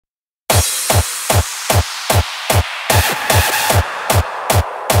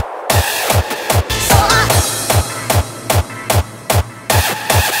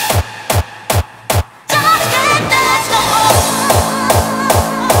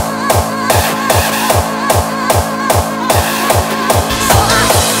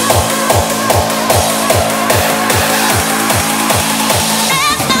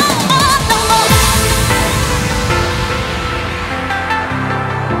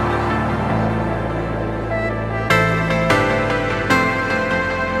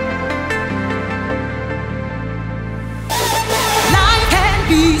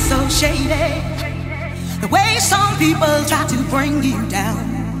people try to bring you down.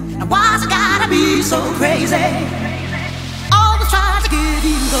 Now why's it gotta be so crazy? Always trying to give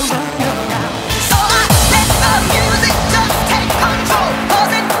you the runaround. So I let the music just take control,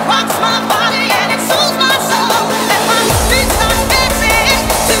 'cause it rocks my body and it soothes my soul. And my feet start dancing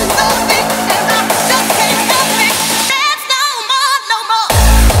to the beat, and I just can't help it. Dance no more, no more.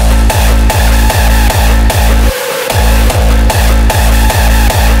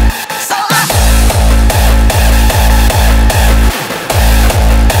 So I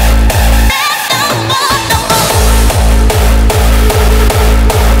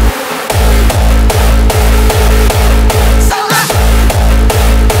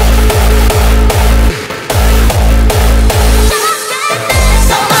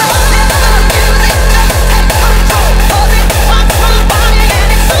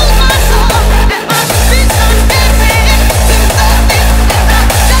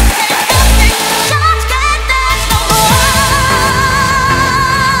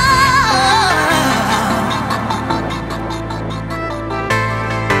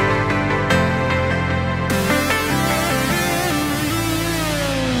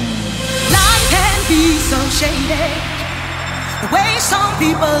the way some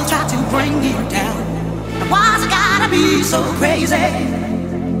people try to bring you down. And why's it gotta be so crazy?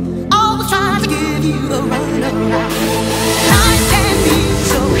 Always trying to give you the runaround.